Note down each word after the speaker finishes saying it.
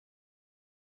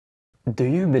Do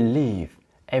you believe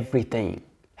everything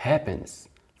happens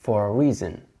for a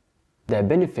reason that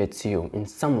benefits you in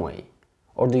some way?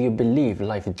 Or do you believe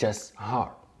life is just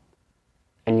hard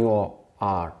and you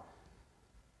are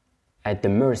at the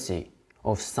mercy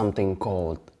of something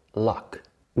called luck?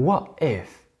 What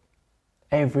if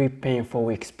every painful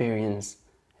experience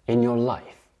in your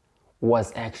life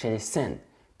was actually sent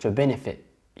to benefit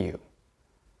you,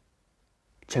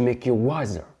 to make you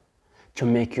wiser, to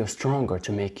make you stronger,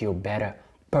 to make you a better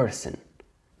person?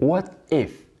 What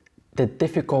if the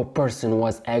difficult person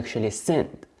was actually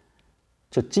sent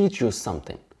to teach you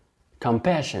something?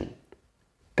 Compassion,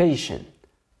 patience,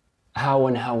 how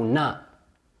and how not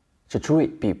to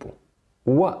treat people.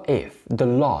 What if the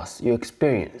loss you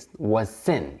experienced was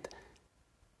sent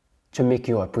to make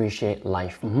you appreciate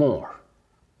life more?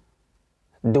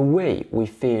 The way we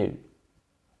feel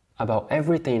about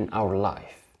everything in our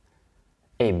life,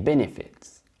 it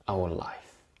benefits our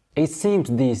life. It seems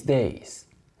these days,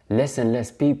 less and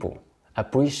less people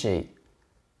appreciate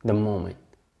the moment.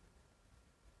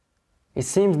 It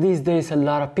seems these days a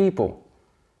lot of people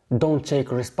don't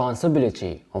take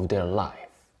responsibility of their life.